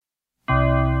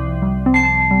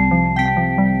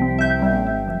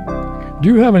Do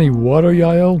you have any water,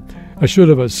 Yael? I should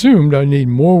have assumed I need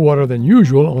more water than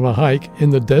usual on a hike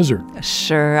in the desert.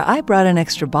 Sure, I brought an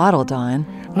extra bottle, Don.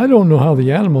 I don't know how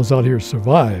the animals out here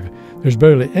survive. There's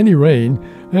barely any rain,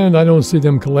 and I don't see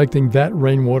them collecting that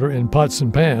rainwater in pots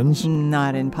and pans.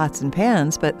 Not in pots and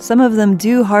pans, but some of them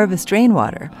do harvest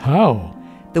rainwater. How?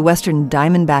 The western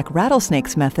diamondback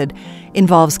rattlesnake's method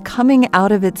involves coming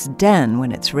out of its den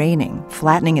when it's raining,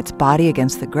 flattening its body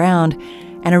against the ground,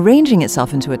 and arranging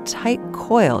itself into a tight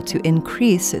coil to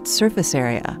increase its surface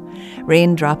area.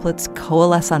 Rain droplets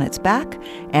coalesce on its back,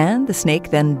 and the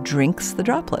snake then drinks the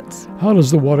droplets. How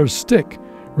does the water stick?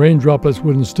 Rain droplets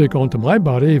wouldn't stick onto my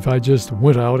body if I just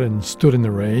went out and stood in the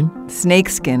rain. Snake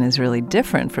skin is really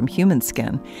different from human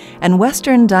skin, and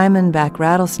western diamondback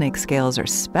rattlesnake scales are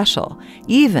special,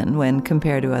 even when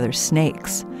compared to other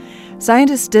snakes.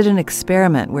 Scientists did an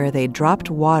experiment where they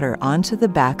dropped water onto the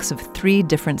backs of 3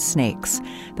 different snakes: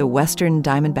 the western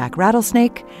diamondback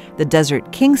rattlesnake, the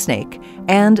desert king snake,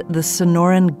 and the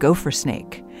Sonoran gopher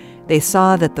snake. They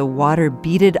saw that the water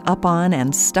beaded up on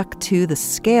and stuck to the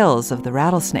scales of the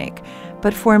rattlesnake,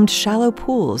 but formed shallow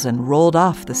pools and rolled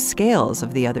off the scales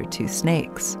of the other 2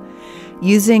 snakes.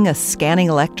 Using a scanning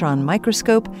electron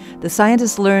microscope, the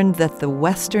scientists learned that the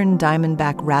western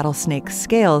diamondback rattlesnake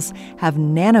scales have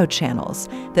nanochannels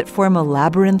that form a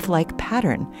labyrinth-like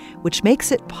pattern, which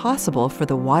makes it possible for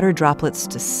the water droplets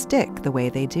to stick the way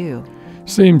they do.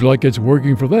 Seems like it's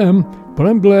working for them, but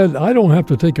I'm glad I don't have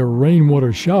to take a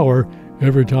rainwater shower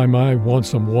every time I want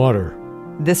some water.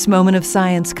 This Moment of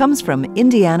Science comes from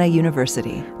Indiana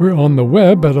University. We're on the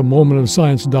web at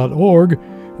amomentofscience.org,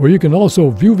 where you can also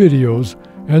view videos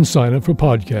and sign up for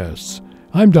podcasts.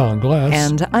 I'm Don Glass.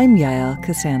 And I'm Yael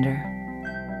Cassander.